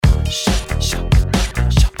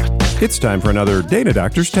It's time for another Data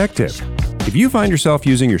Doctor's Tech Tip. If you find yourself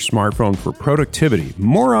using your smartphone for productivity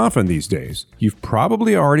more often these days, you've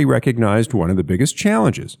probably already recognized one of the biggest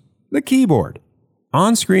challenges, the keyboard.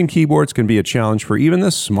 On-screen keyboards can be a challenge for even the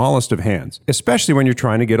smallest of hands, especially when you're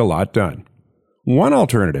trying to get a lot done. One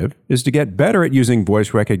alternative is to get better at using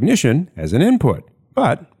voice recognition as an input,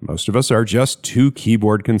 but most of us are just too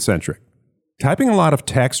keyboard concentric. Typing a lot of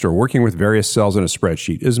text or working with various cells in a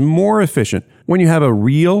spreadsheet is more efficient when you have a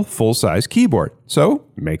real full-size keyboard, so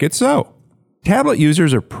make it so. Tablet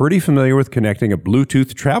users are pretty familiar with connecting a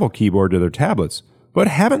Bluetooth travel keyboard to their tablets, but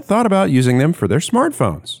haven't thought about using them for their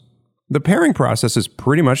smartphones. The pairing process is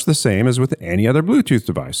pretty much the same as with any other Bluetooth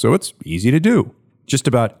device, so it's easy to do. Just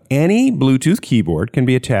about any Bluetooth keyboard can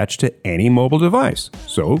be attached to any mobile device.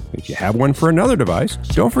 So if you have one for another device,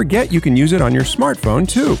 don't forget you can use it on your smartphone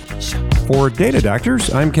too. For Data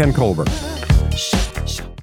Doctors, I'm Ken Colbert.